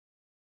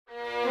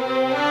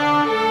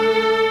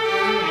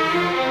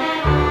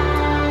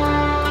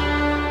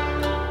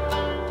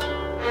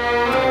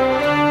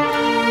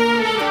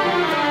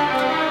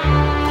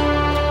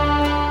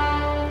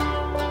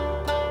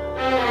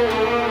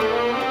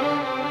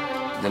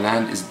the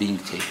land is being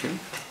taken,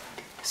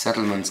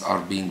 settlements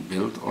are being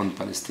built on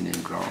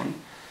Palestinian ground,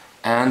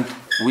 and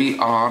we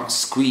are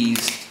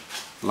squeezed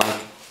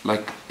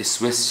like a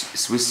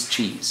Swiss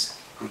cheese.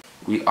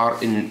 We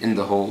are in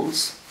the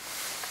holes,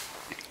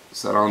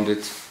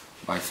 surrounded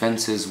by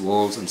fences,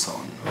 walls, and so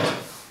on.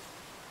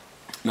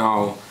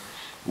 Now,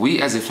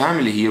 we as a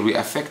family here, we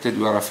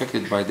are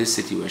affected by this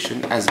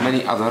situation as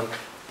many other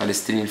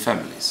Palestinian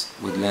families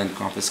with land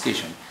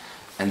confiscation.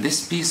 And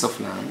this piece of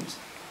land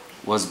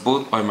was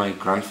bought by my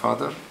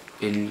grandfather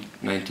in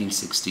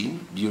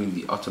 1916 during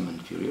the Ottoman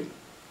period.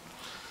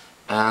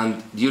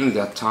 And during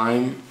that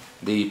time,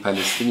 the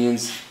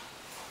Palestinians,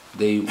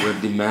 they were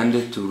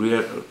demanded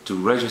to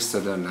register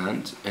their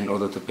land in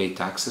order to pay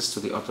taxes to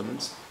the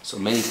Ottomans. So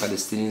many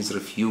Palestinians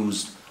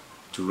refused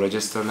to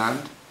register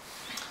land.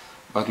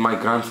 But my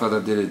grandfather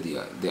did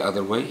it the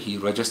other way. He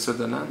registered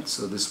the land,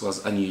 so this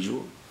was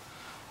unusual.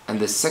 And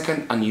the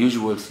second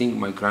unusual thing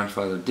my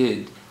grandfather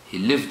did, he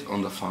lived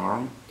on the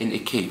farm in a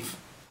cave.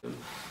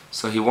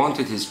 So he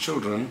wanted his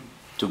children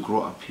to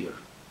grow up here.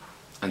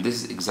 And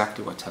this is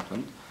exactly what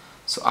happened.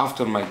 So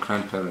after my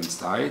grandparents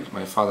died,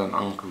 my father and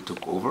uncle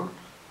took over,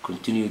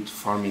 continued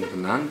farming the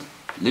land,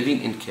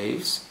 living in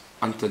caves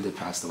until they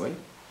passed away.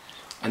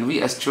 And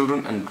we as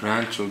children and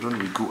grandchildren,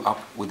 we grew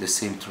up with the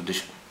same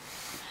tradition.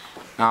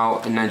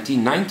 Now, in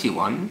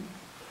 1991,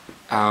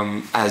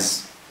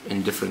 as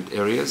in different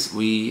areas,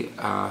 we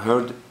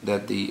heard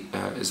that the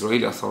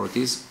Israeli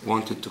authorities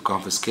wanted to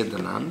confiscate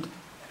the land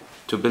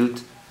to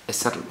build a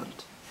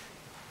settlement.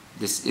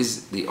 This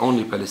is the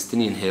only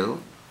Palestinian hill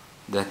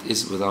that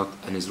is without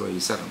an Israeli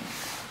settlement.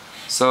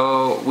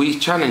 So we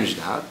challenged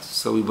that,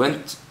 so we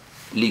went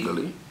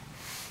legally,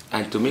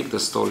 and to make the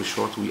story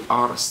short, we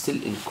are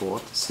still in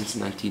court since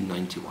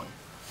 1991,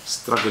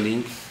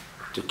 struggling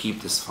to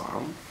keep this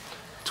farm.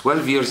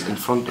 12 years in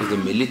front of the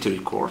military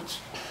court,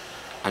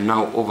 and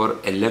now over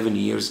 11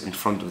 years in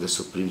front of the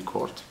Supreme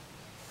Court.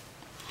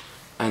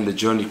 And the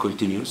journey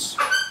continues.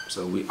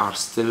 So we are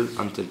still,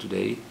 until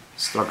today,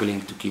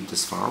 struggling to keep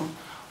this farm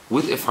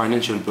with a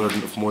financial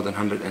burden of more than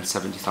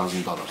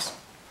 $170,000.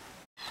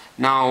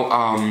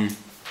 Now,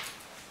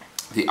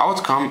 the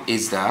outcome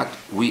is that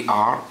we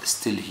are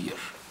still here.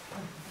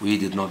 We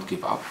did not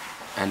give up,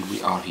 and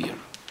we are here.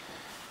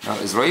 Now,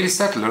 Israeli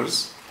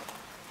settlers,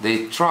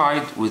 they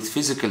tried with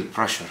physical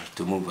pressure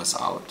to move us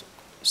out.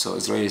 So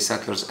Israeli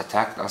settlers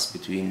attacked us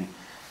between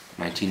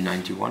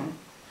 1991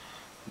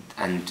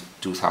 and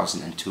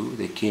 2002.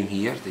 They came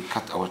here, they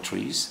cut our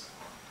trees,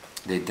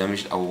 they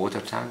damaged our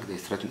water tank, they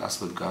threatened us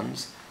with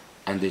guns,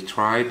 and they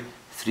tried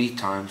 3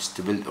 times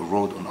to build a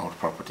road on our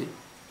property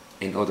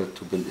in order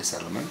to build a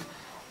settlement.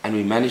 And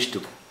we managed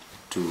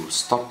to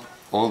stop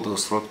all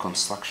those road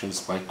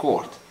constructions by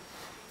court.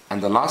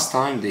 And the last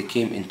time they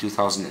came in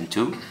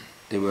 2002,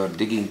 they were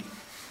digging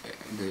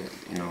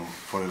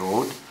for a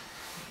road,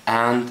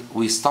 and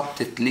we stopped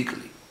it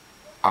legally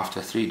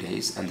after 3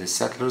 days, and the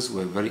settlers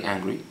were very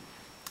angry,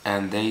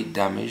 and they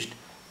damaged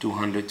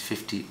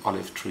 250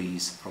 olive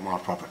trees from our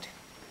property.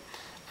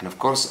 And of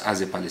course,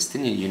 as a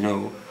Palestinian, you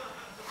know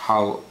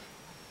how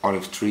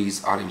olive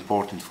trees are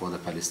important for the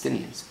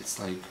Palestinians. It's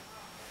like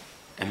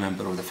a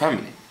member of the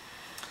family.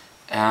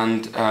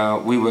 And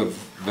we were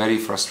very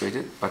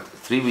frustrated, but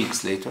 3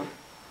 weeks later,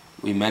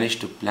 we managed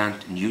to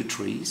plant new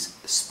trees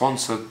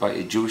sponsored by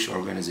a Jewish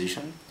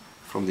organization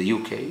from the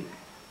UK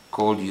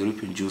called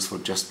European Jews for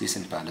Just Peace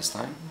in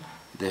Palestine.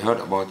 They heard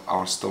about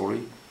our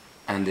story,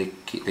 and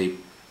they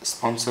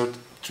sponsored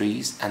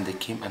trees, and they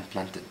came and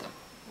planted them.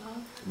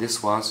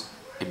 This was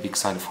a big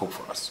sign of hope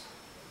for us.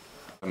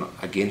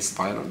 Against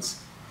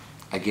violence,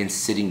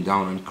 against sitting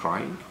down and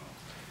crying,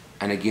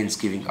 and against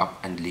giving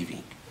up and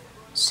leaving.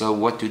 So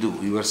what to do?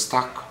 We were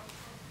stuck.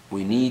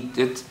 We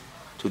needed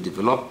to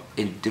develop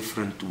a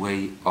different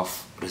way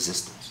of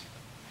resistance.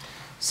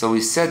 So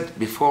we said,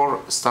 before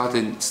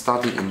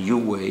starting a new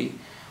way,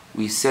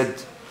 we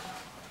said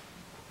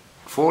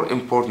 4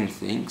 important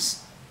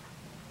things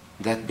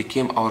that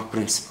became our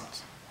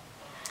principles.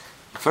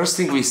 The first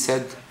thing we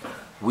said,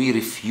 we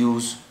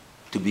refuse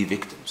to be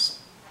victims.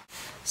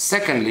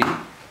 Secondly,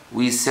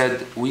 we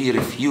said we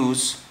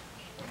refuse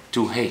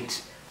to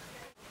hate.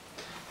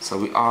 So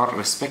we are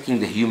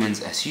respecting the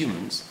humans as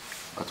humans,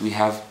 but we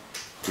have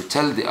to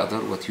tell the other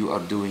what you are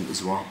doing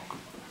is wrong.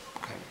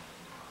 Okay.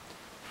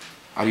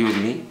 Are you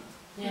with me?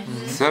 Yes.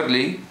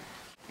 Thirdly,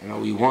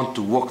 we want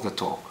to walk the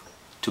talk,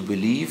 to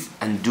believe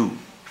and do.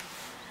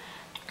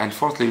 And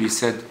fourthly, we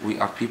said we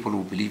are people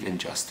who believe in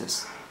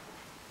justice,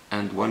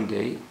 and one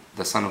day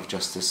the Son of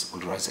Justice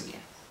will rise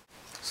again.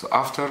 So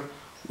after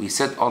we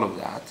said all of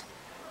that,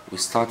 we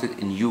started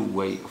a new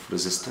way of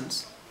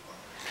resistance,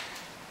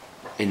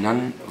 a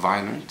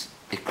non-violent,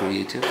 a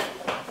creative,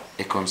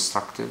 a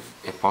constructive,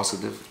 a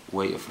positive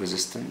way of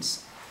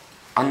resistance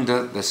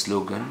under the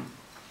slogan,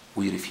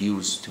 we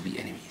refuse to be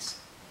enemies.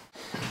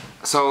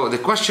 So the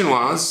question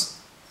was,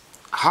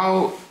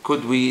 how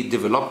could we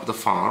develop the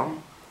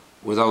farm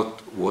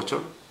without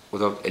water,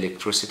 without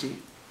electricity,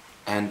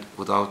 and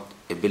without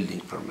a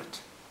building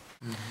permit?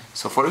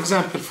 So for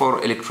example,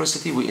 for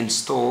electricity, we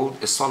installed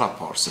a solar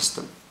power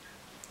system,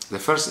 the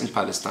first in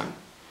Palestine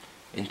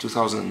in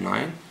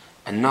 2009,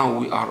 and now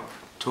we are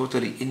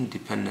totally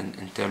independent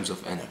in terms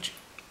of energy.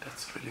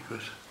 That's really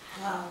good.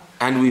 Wow.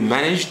 And we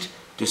managed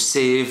to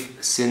save,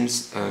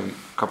 since a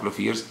couple of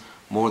years,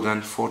 more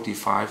than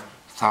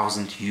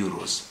 45,000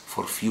 euros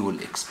for fuel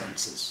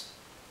expenses.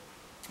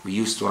 We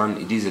used to run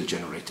a diesel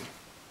generator,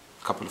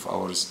 a couple of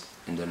hours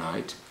in the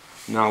night.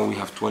 Now we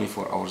have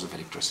 24 hours of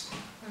electricity.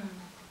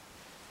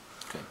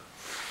 Okay.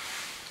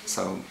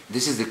 So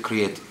this is the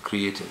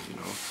creative, you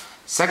know.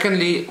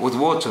 Secondly, with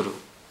water,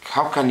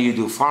 how can you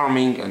do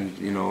farming and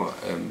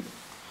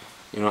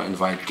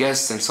invite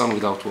guests and so on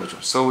without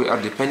water? So we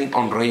are depending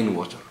on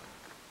rainwater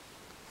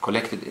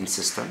collected in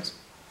cisterns,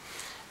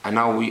 and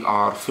now we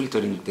are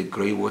filtering the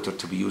grey water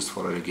to be used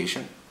for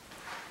irrigation.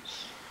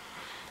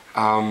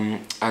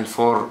 And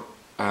for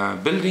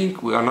building,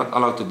 we are not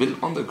allowed to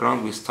build on the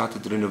ground. We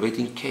started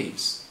renovating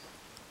caves,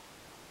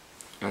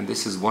 and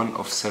this is one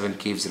of 7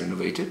 caves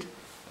renovated.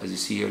 As you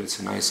see here, it's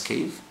a nice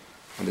cave,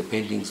 and the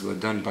paintings were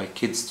done by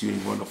kids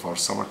during one of our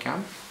summer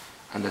camp,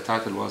 and the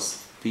title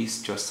was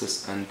Peace,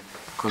 Justice and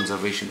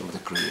Conservation of the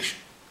Creation.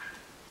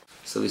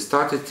 So we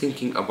started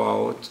thinking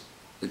about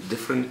the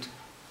different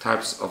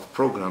types of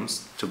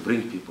programs to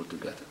bring people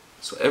together.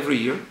 So every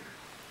year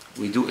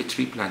we do a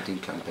tree planting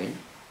campaign,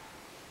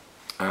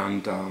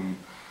 and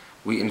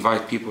we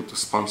invite people to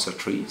sponsor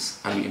trees,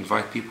 and we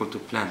invite people to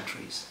plant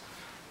trees.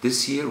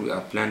 This year we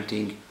are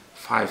planting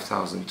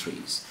 5,000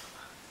 trees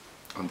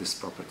on this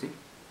property.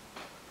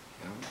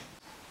 Yeah.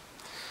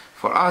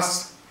 For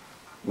us,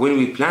 when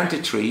we plant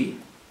a tree,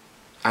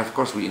 and of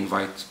course we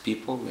invite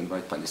people, we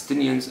invite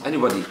Palestinians,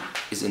 anybody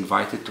is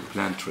invited to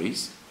plant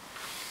trees.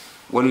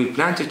 When we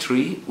plant a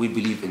tree, we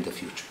believe in the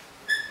future.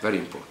 Very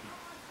important.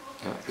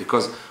 Yeah?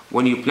 Because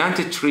when you plant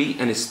a tree,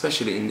 and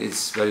especially in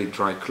its very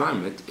dry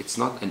climate, it's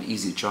not an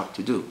easy job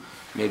to do.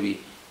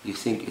 Maybe you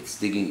think it's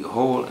digging a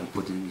hole and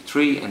putting a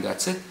tree and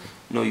that's it.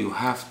 No, you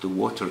have to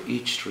water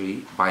each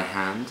tree by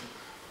hand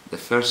the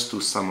first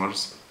 2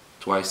 summers,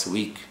 twice a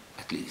week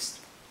at least.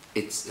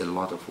 It's a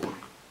lot of work.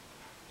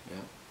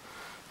 Yeah?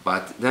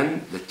 But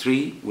then the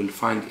tree will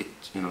find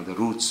it, the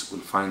roots will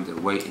find their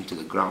way into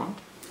the ground,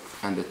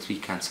 and the tree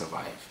can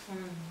survive.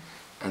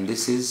 And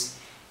this is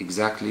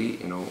exactly,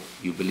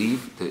 you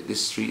believe that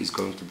this tree is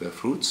going to bear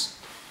fruits.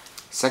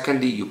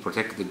 Secondly, you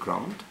protect the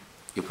ground,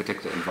 you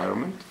protect the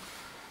environment,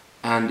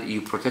 and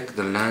you protect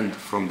the land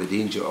from the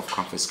danger of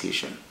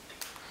confiscation.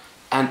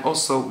 And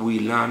also we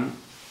learn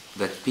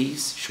that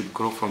peace should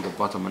grow from the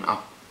bottom and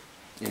up.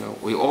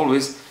 We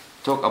always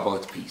talk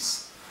about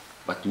peace,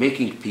 but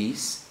making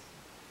peace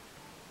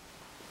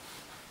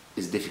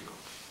is difficult.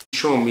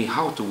 Show me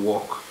how to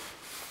walk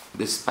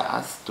this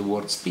path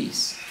towards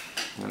peace.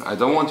 And I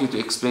don't want you to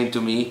explain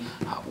to me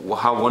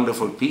how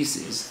wonderful peace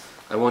is.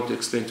 I want to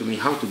explain to me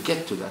how to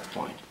get to that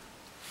point.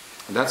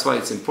 And that's why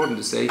it's important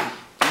to say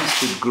peace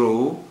should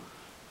grow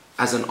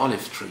as an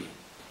olive tree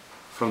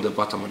from the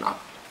bottom and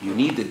up. You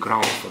need the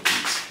ground for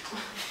peace.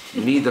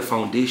 You need the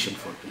foundation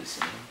for peace.